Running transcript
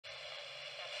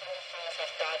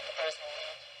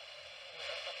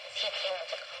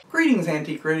Greetings,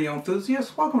 antique radio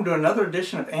enthusiasts. Welcome to another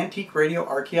edition of Antique Radio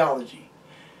Archaeology.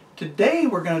 Today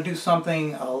we're going to do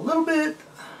something a little bit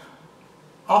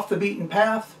off the beaten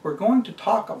path. We're going to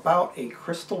talk about a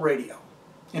crystal radio.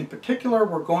 In particular,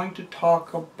 we're going to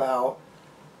talk about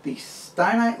the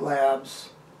Steinite Labs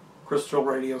crystal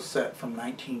radio set from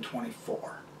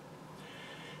 1924.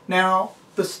 Now,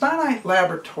 the Steinite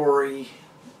Laboratory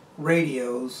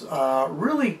radios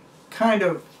really kind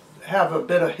of have a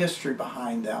bit of history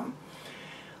behind them.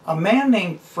 A man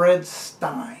named Fred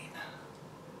Stein,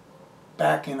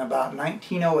 back in about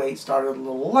 1908, started a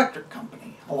little electric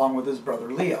company along with his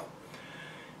brother Leo.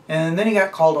 And then he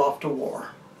got called off to war.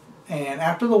 And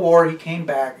after the war he came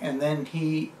back and then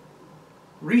he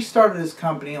restarted his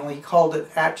company, only he called it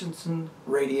Atchison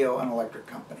Radio and Electric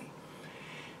Company.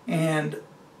 And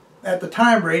at the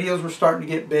time radios were starting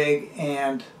to get big,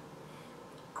 and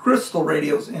crystal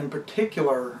radios in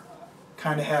particular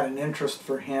kind of had an interest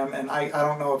for him, and I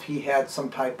don't know if he had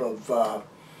some type of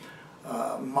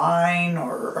mine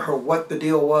or what the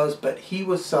deal was, but he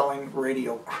was selling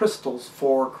radio crystals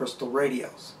for crystal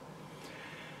radios.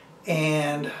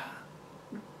 And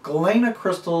galena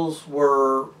crystals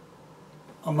were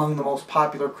among the most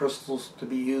popular crystals to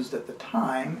be used at the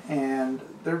time, and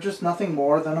they're just nothing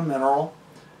more than a mineral,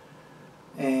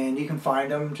 and you can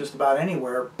find them just about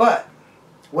anywhere. But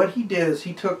what he did is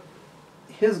he took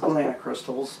his galena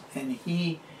crystals and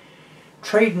he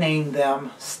trade named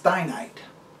them Steinite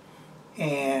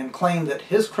and claimed that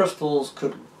his crystals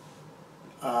could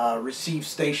receive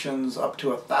stations up to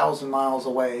 1,000 miles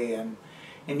away, and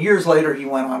years later he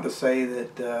went on to say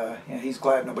that he's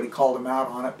glad nobody called him out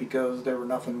on it because they were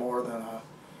nothing more than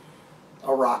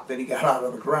a rock that he got out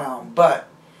of the ground. But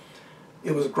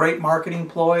it was a great marketing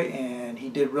ploy, and he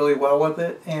did really well with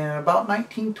it. And about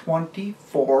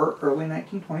 1924, early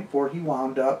 1924, he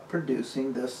wound up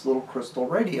producing this little crystal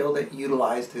radio that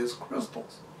utilized his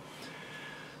crystals.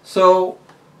 So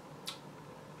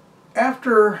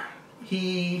after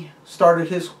he started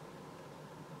his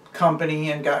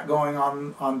company and got going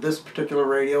on this particular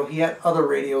radio, he had other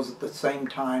radios at the same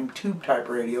time, tube type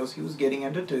radios. He was getting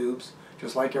into tubes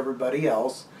just like everybody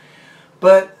else.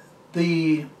 But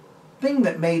the thing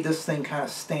that made this thing kind of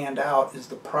stand out is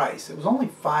the price. It was only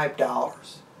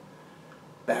 $5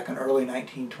 back in early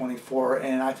 1924,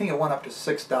 and I think it went up to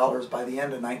 $6 by the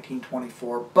end of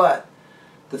 1924. But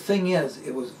the thing is,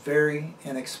 it was very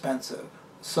inexpensive.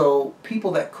 So people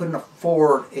that couldn't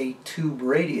afford a tube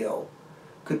radio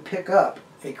could pick up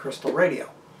a crystal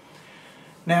radio.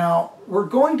 Now, we're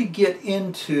going to get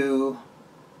into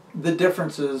the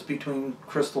differences between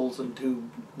crystals and tube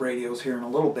radios here in a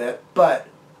little bit, but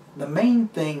the main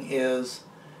thing is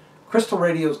crystal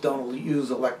radios don't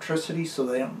use electricity, so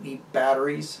they don't need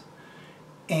batteries,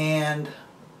 and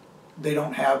they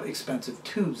don't have expensive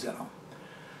tubes in them.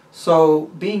 So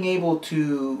being able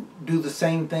to do the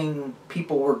same thing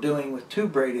people were doing with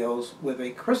tube radios with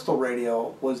a crystal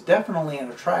radio was definitely an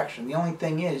attraction. The only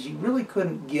thing is you really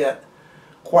couldn't get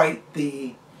quite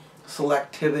the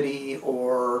selectivity,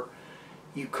 or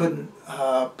you couldn't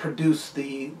produce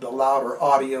the louder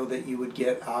audio that you would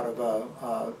get out of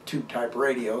a tube type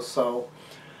radio. So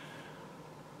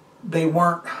they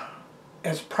weren't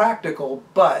as practical,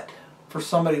 but for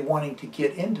somebody wanting to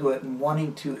get into it and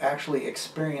wanting to actually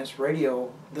experience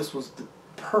radio, this was the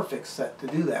perfect set to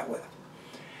do that with.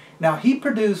 Now, he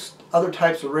produced other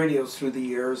types of radios through the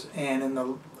years, and in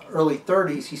the early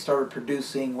 30s he started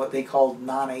producing what they called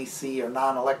non-AC or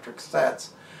non-electric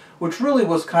sets, which really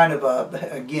was kind of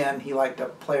again, he liked to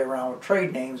play around with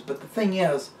trade names, but the thing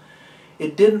is,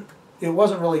 it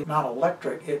wasn't really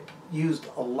non-electric. It used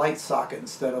a light socket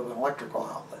instead of an electrical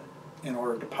outlet in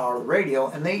order to power the radio,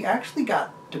 and they actually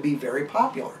got to be very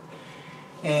popular.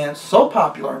 And so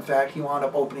popular, in fact, he wound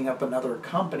up opening up another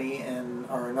company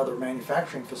or another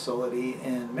manufacturing facility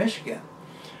in Michigan.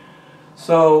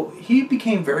 So he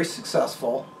became very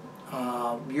successful.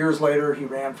 Years later, he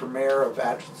ran for mayor of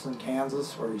Atchison,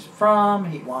 Kansas, where he's from.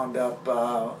 He wound up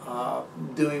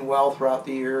doing well throughout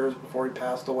the years before he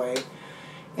passed away.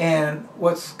 And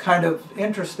what's kind of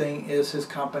interesting is his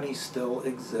company still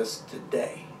exists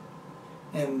today.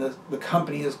 And the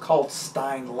company is called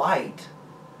Steinite.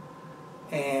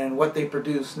 And what they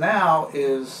produce now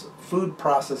is food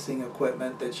processing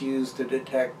equipment that's used to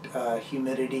detect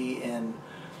humidity in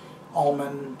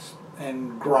almonds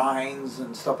and grinds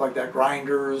and stuff like that.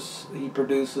 Grinders he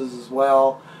produces as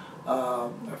well.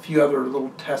 A few other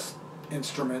little test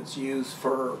instruments used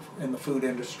in the food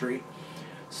industry.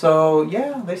 So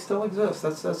yeah, they still exist.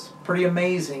 That's pretty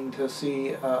amazing to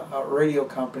see a radio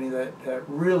company that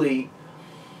really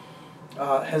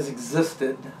has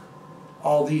existed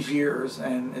all these years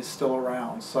and is still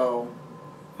around. So,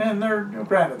 and they're,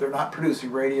 granted, they're not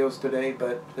producing radios today,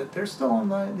 but they're still in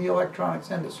the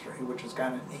electronics industry, which is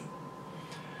kind of neat.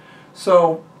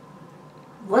 So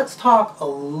let's talk a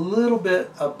little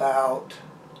bit about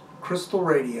crystal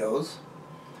radios,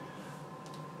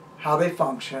 how they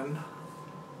function,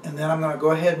 and then I'm going to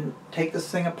go ahead and take this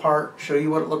thing apart, show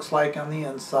you what it looks like on the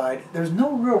inside. There's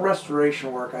no real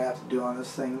restoration work I have to do on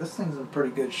this thing. This thing's in pretty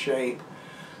good shape.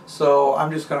 So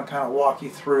I'm just going to kind of walk you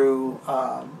through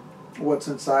what's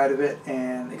inside of it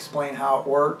and explain how it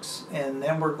works, and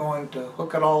then we're going to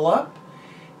hook it all up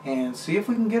and see if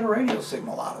we can get a radio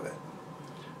signal out of it.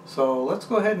 So let's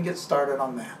go ahead and get started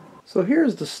on that. So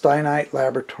here's the Steinite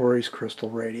Laboratories crystal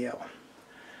radio.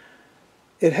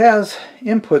 It has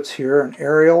inputs here, an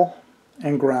aerial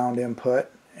and ground input,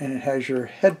 and it has your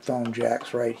headphone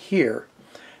jacks right here.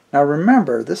 Now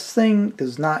remember, this thing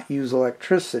does not use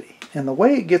electricity, and the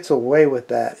way it gets away with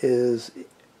that is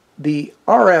the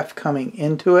RF coming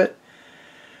into it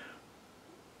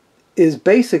is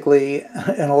basically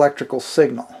an electrical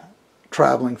signal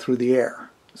traveling through the air.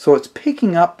 So it's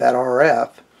picking up that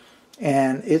RF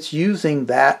and it's using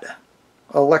that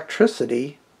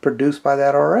electricity produced by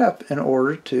that RF in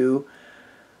order to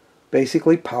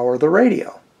basically power the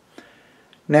radio.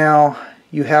 Now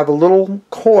you have a little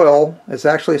coil, it's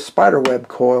actually a spiderweb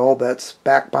coil that's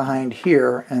back behind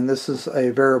here, and this is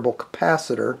a variable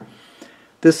capacitor.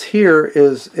 This here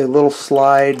is a little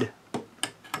slider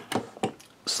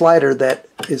that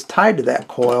is tied to that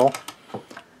coil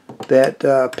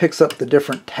that picks up the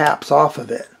different taps off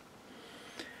of it.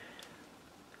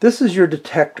 This is your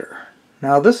detector.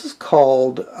 Now this is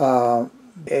called a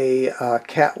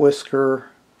cat whisker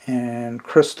and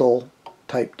crystal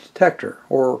type detector,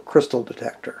 or crystal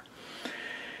detector.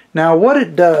 Now what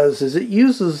it does is it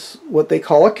uses what they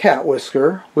call a cat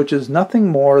whisker, which is nothing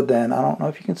more than, I don't know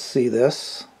if you can see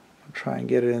this, I'll try and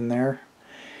get it in there.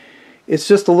 It's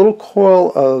just a little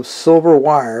coil of silver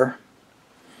wire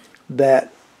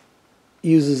that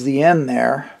uses the end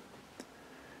there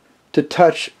to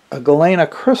touch a galena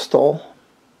crystal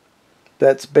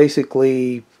that's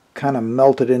basically kind of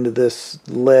melted into this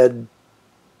lead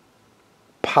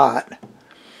pot.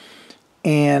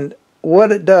 And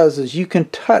what it does is you can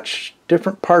touch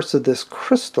different parts of this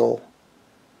crystal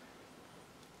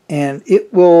and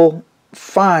it will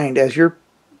find, as you're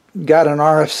got an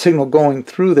RF signal going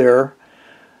through there,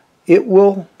 it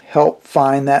will help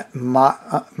find that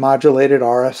modulated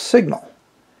RF signal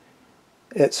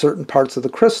at certain parts of the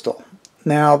crystal.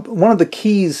 Now one of the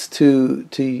keys to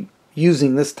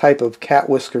using this type of cat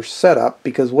whisker setup,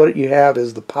 because what you have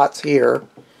is the pot's here,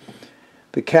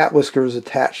 the cat whisker is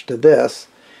attached to this,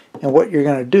 and what you're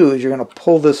going to do is you're going to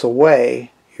pull this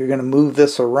away, you're going to move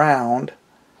this around,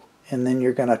 and then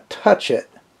you're going to touch it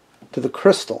to the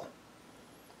crystal.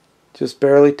 Just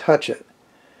barely touch it.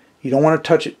 You don't want to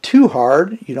touch it too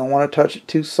hard, you don't want to touch it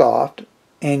too soft,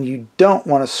 and you don't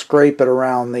want to scrape it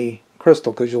around the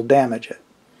crystal because you'll damage it.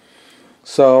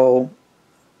 So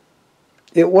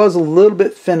it was a little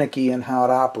bit finicky in how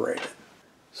it operated.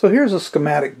 So here's a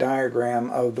schematic diagram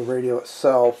of the radio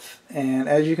itself, and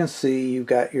as you can see, you've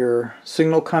got your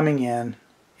signal coming in,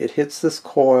 it hits this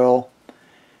coil,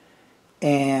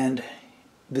 and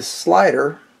this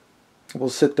slider will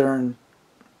sit there and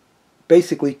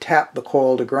basically tap the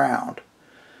coil to ground.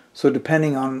 So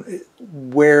depending on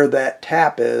where that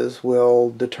tap is will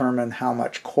determine how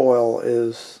much coil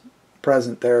is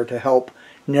present there to help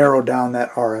narrow down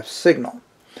that RF signal.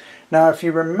 Now if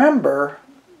you remember,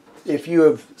 if you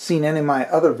have seen any of my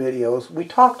other videos, we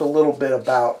talked a little bit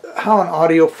about how an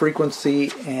audio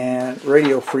frequency and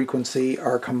radio frequency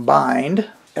are combined.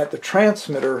 At the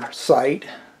transmitter site,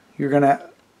 you're going to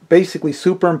basically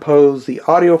superimpose the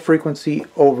audio frequency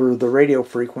over the radio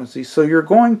frequency, so you're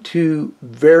going to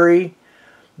vary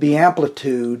the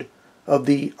amplitude of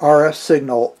the RF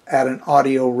signal at an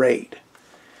audio rate.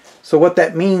 So what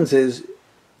that means is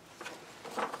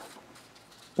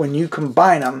when you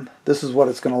combine them, this is what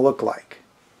it's going to look like.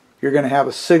 You're going to have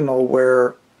a signal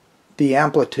where the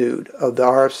amplitude of the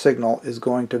RF signal is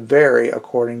going to vary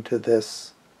according to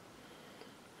this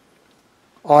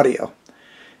audio.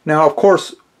 Now of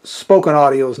course spoken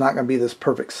audio is not going to be this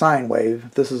perfect sine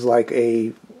wave. This is like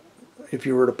a, if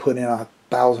you were to put in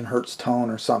 1,000 hertz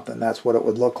tone or something, that's what it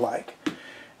would look like.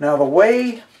 Now the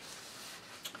way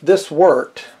this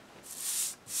worked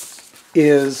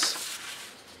is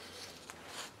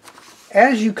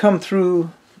as you come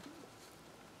through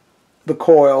the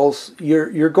coils,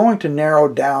 you're going to narrow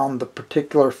down the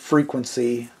particular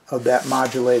frequency of that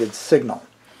modulated signal.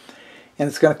 And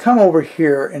it's going to come over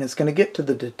here and it's going to get to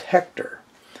the detector.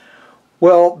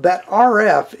 Well, that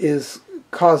RF is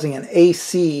causing an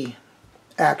AC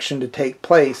action to take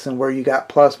place, and where you got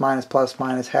plus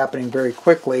minus happening very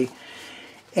quickly,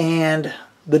 and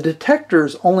the detector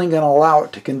is only going to allow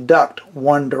it to conduct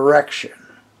one direction.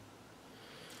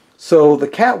 So the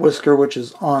cat whisker, which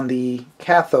is on the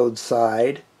cathode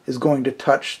side, is going to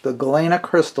touch the galena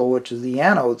crystal, which is the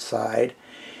anode side,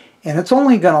 and it's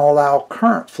only going to allow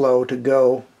current flow to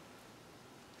go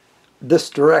this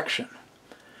direction.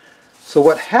 So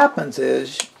what happens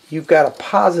is you've got a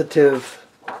positive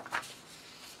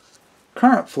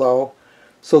current flow,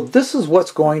 so this is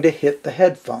what's going to hit the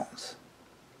headphones.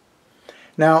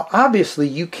 Now obviously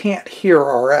you can't hear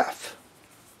RF,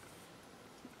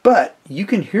 but you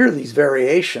can hear these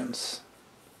variations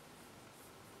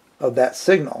of that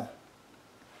signal.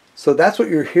 So that's what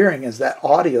you're hearing, is that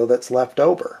audio that's left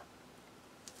over.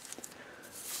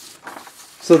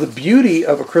 So the beauty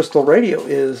of a crystal radio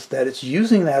is that it's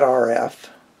using that RF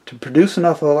to produce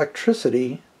enough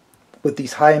electricity. With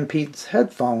these high impedance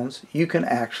headphones, you can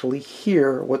actually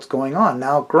hear what's going on.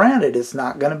 Now granted, it's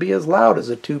not going to be as loud as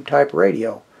a tube type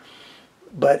radio,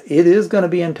 but it is going to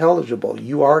be intelligible.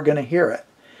 You are going to hear it,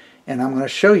 and I'm going to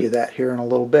show you that here in a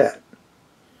little bit.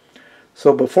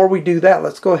 So before we do that,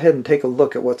 let's go ahead and take a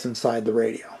look at what's inside the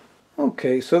radio.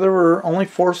 Okay, so there were only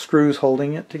 4 screws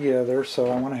holding it together, so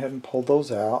I went ahead and pulled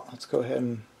those out. Let's go ahead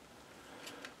and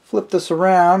flip this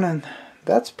around, and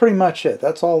that's pretty much it.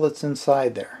 That's all that's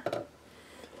inside there.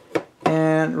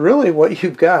 And really what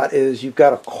you've got is you've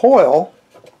got a coil,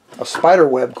 a spider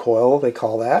web coil they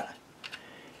call that,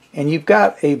 and you've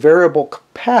got a variable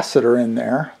capacitor in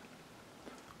there,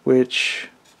 which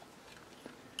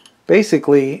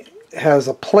basically has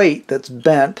a plate that's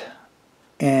bent,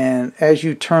 and as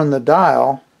you turn the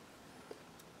dial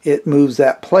it moves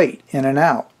that plate in and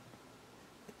out.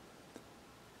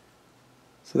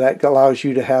 So that allows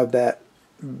you to have that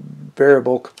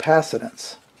variable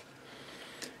capacitance.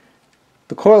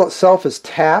 The coil itself is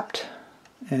tapped,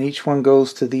 and each one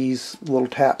goes to these little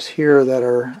taps here that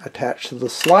are attached to the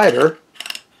slider.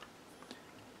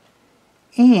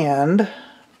 And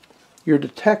your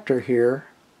detector here,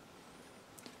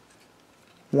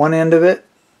 one end of it,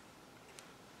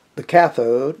 the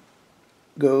cathode,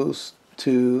 goes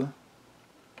to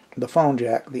the phone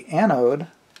jack. The anode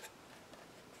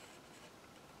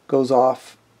goes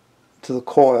off to the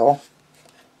coil,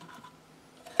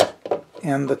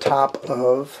 and the top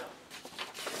of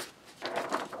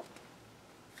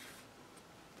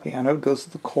the anode goes to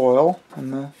the coil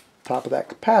and the top of that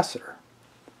capacitor.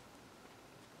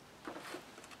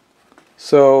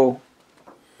 So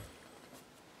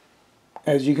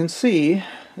as you can see,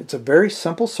 it's a very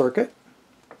simple circuit.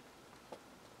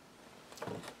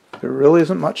 There really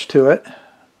isn't much to it.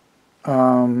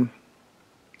 And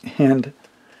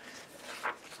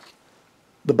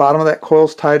the bottom of that coil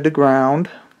is tied to ground.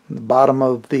 The bottom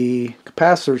of the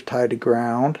capacitor is tied to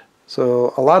ground.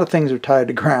 So a lot of things are tied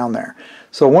to ground there.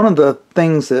 So one of the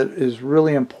things that is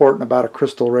really important about a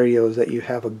crystal radio is that you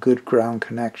have a good ground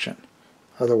connection.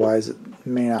 Otherwise it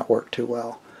may not work too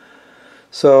well.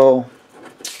 So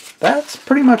that's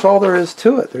pretty much all there is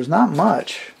to it. There's not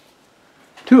much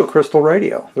to a crystal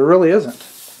radio. There really isn't.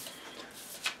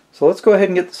 So let's go ahead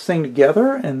and get this thing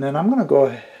together, and then I'm going to go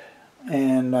ahead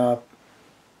and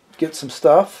get some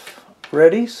stuff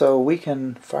ready so we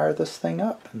can fire this thing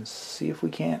up and see if we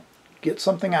can't get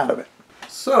something out of it.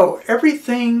 So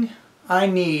everything I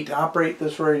need to operate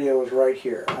this radio is right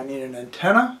here. I need an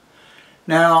antenna.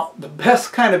 Now the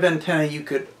best kind of antenna you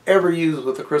could ever use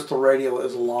with a crystal radio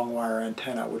is a long wire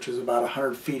antenna, which is about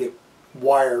 100 feet of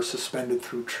wire suspended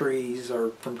through trees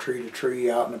or from tree to tree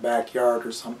out in the backyard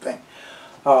or something.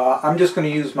 I'm just going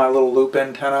to use my little loop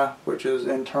antenna, which is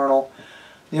internal.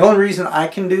 The only reason I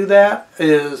can do that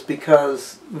is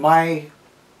because my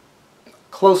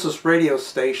closest radio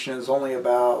station is only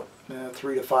about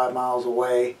 3 to 5 miles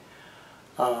away,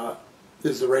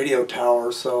 is the radio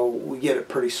tower, so we get it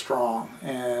pretty strong,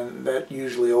 and that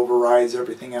usually overrides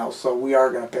everything else. So we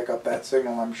are going to pick up that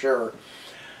signal, I'm sure.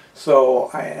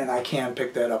 So I can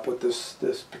pick that up with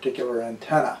this particular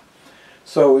antenna.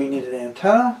 So we need an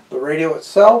antenna, the radio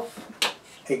itself,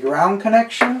 a ground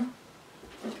connection,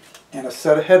 and a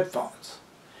set of headphones.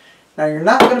 Now you're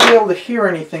not going to be able to hear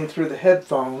anything through the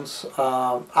headphones.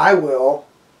 I will,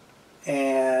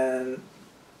 and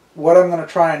what I'm going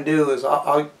to try and do is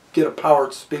I'll get a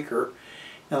powered speaker,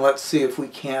 and let's see if we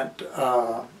can't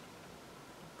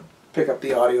pick up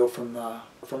the audio from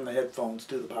the headphones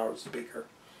to the powered speaker.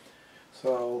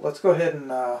 So let's go ahead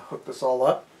and hook this all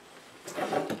up.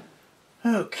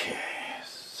 Okay,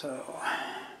 so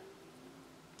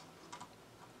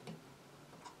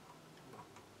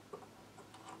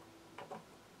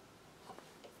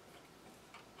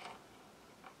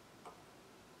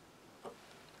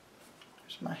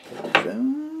Here's my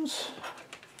headphones,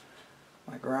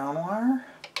 my ground wire,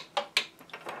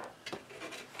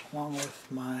 along with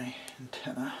my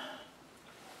antenna.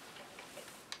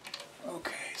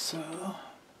 Okay, so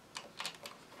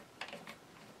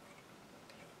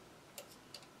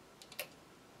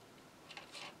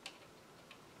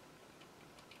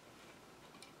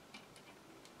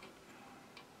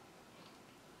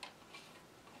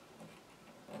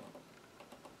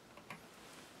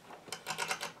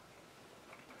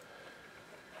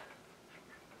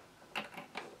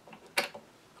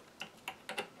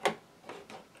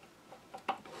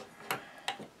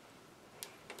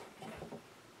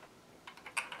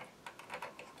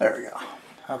there we go.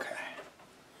 Okay.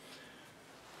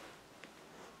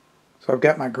 So I've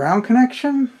got my ground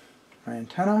connection, my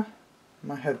antenna,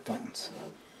 my headphones.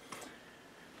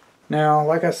 Now,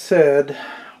 like I said,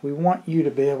 we want you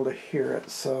to be able to hear it,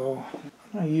 so I'm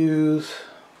going to use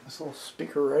this little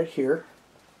speaker right here.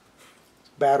 It's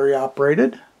battery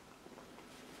operated.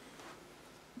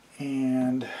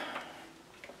 And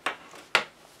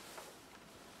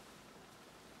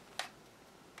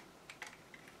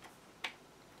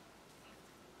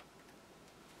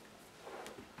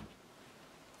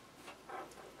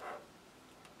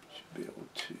should be able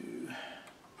to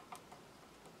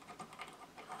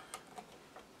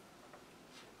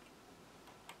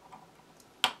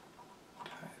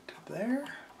tie it to there.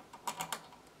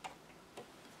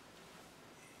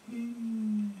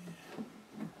 And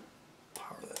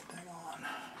power that thing on.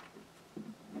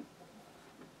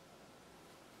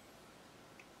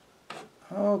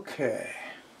 Okay,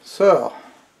 so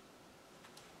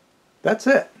that's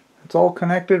it. It's all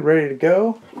connected, ready to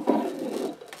go.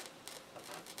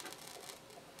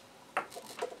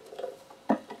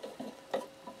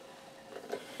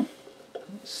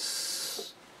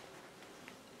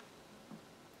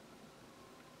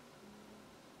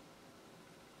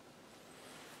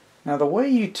 Now the way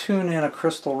you tune in a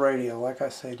crystal radio, like I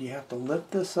said, you have to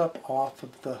lift this up off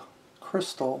of the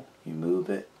crystal. You move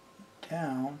it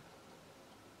down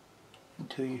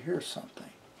until you hear something.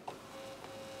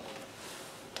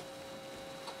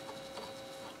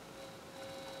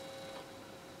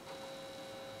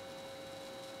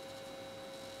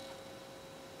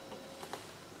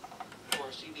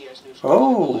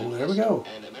 Oh, there we go.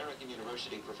 And American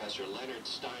University professor Leonard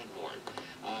Steinhorn.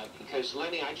 Because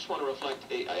Lenny, I just want to reflect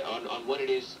on what it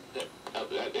is that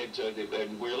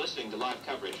and we're listening to live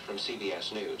coverage from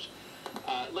CBS News.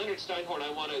 Leonard Steinhorn,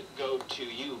 I want to go to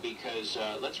you because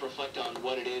let's reflect on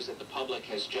what it is that the public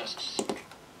has just...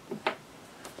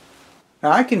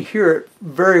 Now I can hear it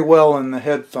very well in the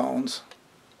headphones.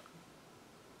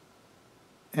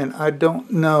 And I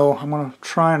don't know, I'm going to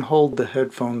try and hold the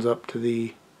headphones up to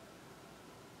the...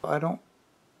 I don't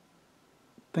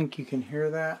think you can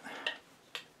hear that.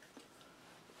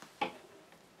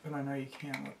 But I know you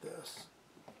can with this.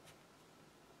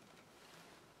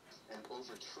 And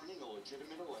overturning a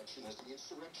legitimate election as the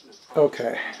insurrectionists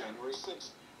Okay. January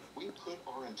 6th. We put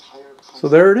our entire country. So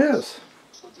there it is.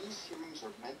 So these hearings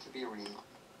are meant to be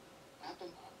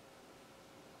happened.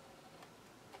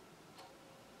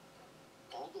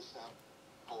 All this out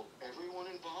told everyone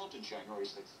involved in January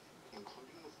 6th,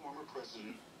 including the former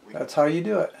president. That's how you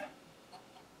do it.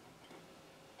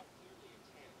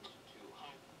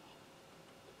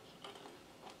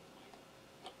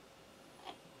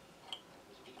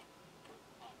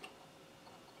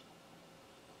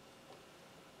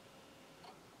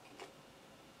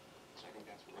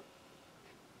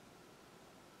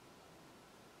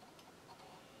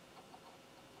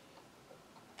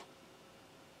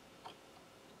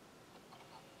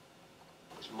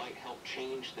 Might help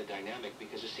change the dynamic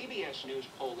because a CBS News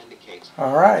poll indicates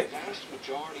All right. the vast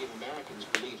majority of Americans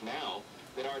believe now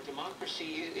that our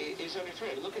democracy is under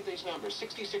threat. Look at these numbers.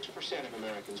 66% of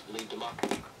Americans believe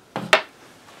democracy.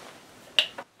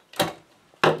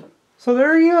 So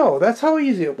there you go. That's how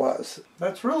easy it was.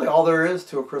 That's really all there is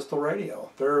to a crystal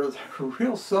radio. They're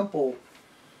real simple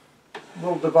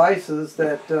little devices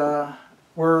that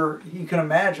were, you can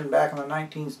imagine back in the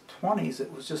 1920s,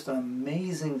 it was just an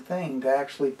amazing thing to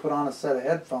actually put on a set of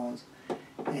headphones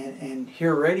and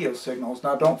hear radio signals.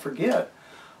 Now don't forget,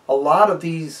 a lot of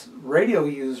these radio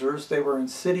users, they were in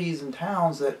cities and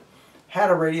towns that had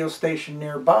a radio station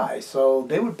nearby, so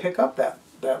they would pick up that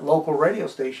local radio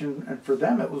station, and for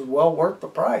them it was well worth the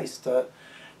price to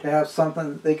have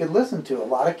something they could listen to. A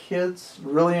lot of kids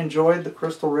really enjoyed the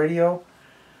crystal radio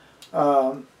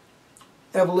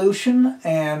evolution,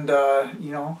 and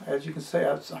you know, as you can see,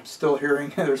 I'm still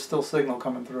hearing there's still signal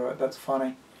coming through it. That's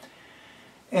funny.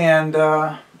 And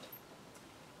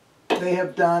they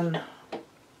have done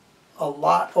a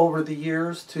lot over the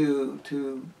years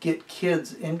to get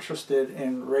kids interested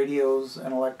in radios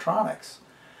and electronics.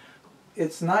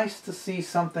 It's nice to see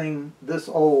something this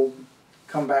old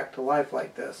come back to life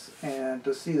like this, and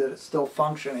to see that it's still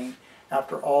functioning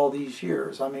after all these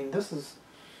years. I mean, this is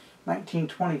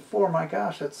 1924, my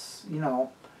gosh, that's, you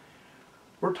know,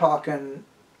 we're talking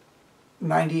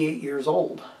 98 years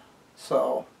old.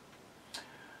 So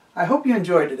I hope you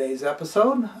enjoyed today's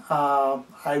episode.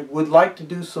 I would like to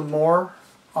do some more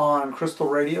on crystal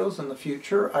radios in the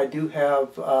future. I do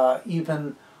have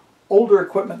even older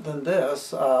equipment than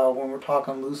this when we're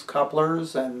talking loose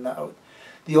couplers, and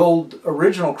the old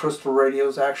original crystal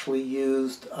radios actually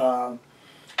used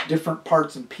different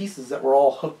parts and pieces that were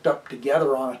all hooked up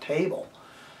together on a table.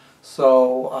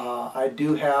 So I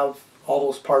do have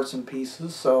all those parts and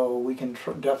pieces, so we can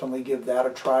definitely give that a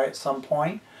try at some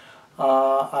point.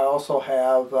 I also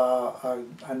have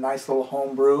a nice little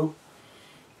homebrew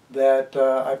that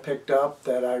I picked up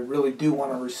that I really do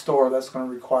want to restore. That's going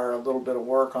to require a little bit of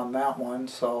work on that one,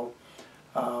 so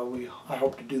I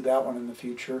hope to do that one in the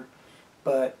future.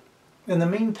 But in the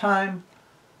meantime,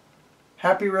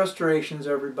 happy restorations,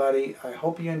 everybody. I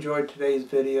hope you enjoyed today's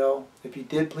video. If you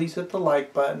did, please hit the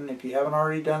like button. If you haven't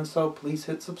already done so, please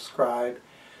hit subscribe.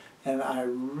 And I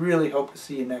really hope to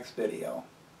see you next video.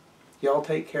 Y'all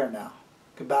take care now.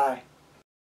 Goodbye.